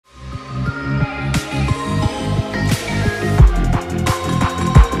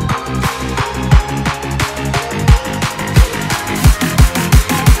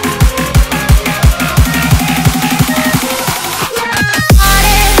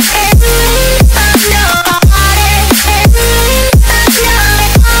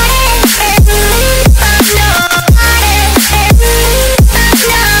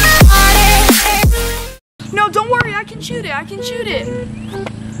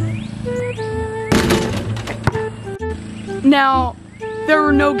Now, there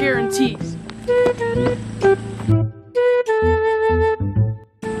were no guarantees.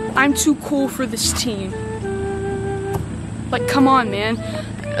 I'm too cool for this team. Like, come on, man.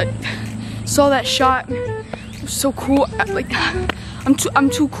 Saw that shot. It was so cool. Like, I'm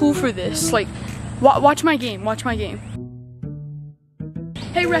too cool for this. Like, watch my game. Watch my game.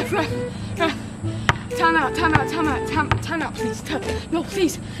 Hey, ref. Time out, please. No,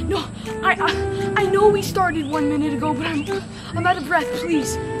 please. No, I know we started 1 minute ago, but I'm out of breath.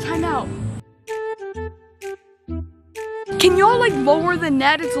 Please, time out. Can y'all like lower the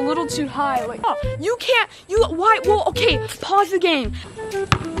net? It's a little too high. Like, oh, you can't. Why? Well, okay. Pause the game.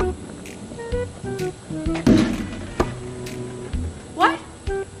 What?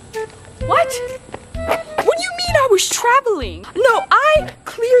 What do you mean I was traveling? No, I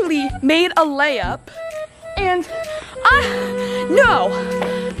clearly made a layup, and no.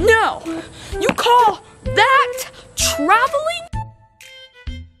 You call that traveling?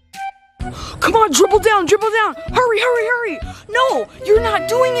 Come on, dribble down. Hurry. No, you're not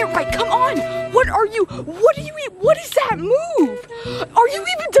doing it right. Come on. What is that move? Are you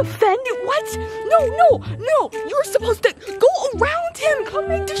even defending? What? No. You're supposed to go around him. Come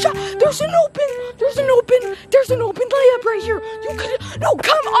make the shot. There's an open layup right here. You could, no,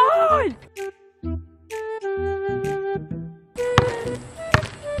 come on.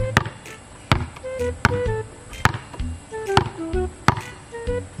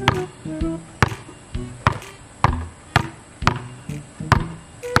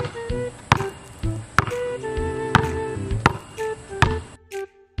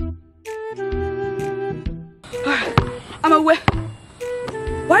 I'm away.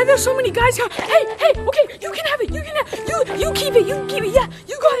 Why are there so many guys here? Hey, okay, you can have it. You keep it. Yeah,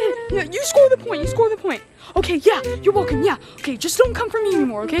 you go ahead. Yeah, you score the point. Okay, yeah, you're welcome. Yeah, okay, just don't come for me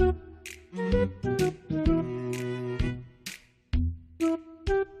anymore, okay?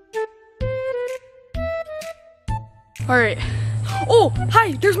 All right. Oh,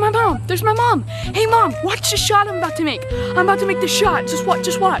 hi, there's my mom. Hey, Mom, watch the shot I'm about to make. I'm about to make the shot. Just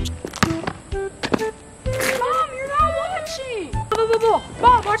watch.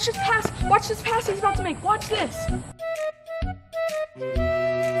 Mom, watch this pass he's about to make. Watch this.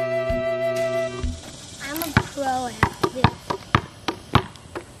 I'm a pro at this.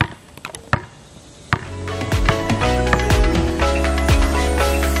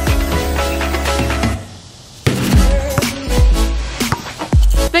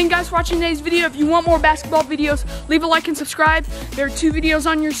 Thank you guys for watching today's video. If you want more basketball videos, leave a like and subscribe. There are 2 videos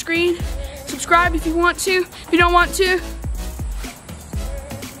on your screen. Subscribe if you want to. If you don't want to,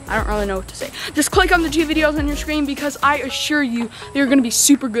 I don't really know what to say. Just click on the 2 videos on your screen because I assure you they're gonna be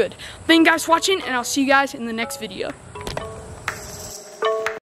super good. Thank you guys for watching, and I'll see you guys in the next video.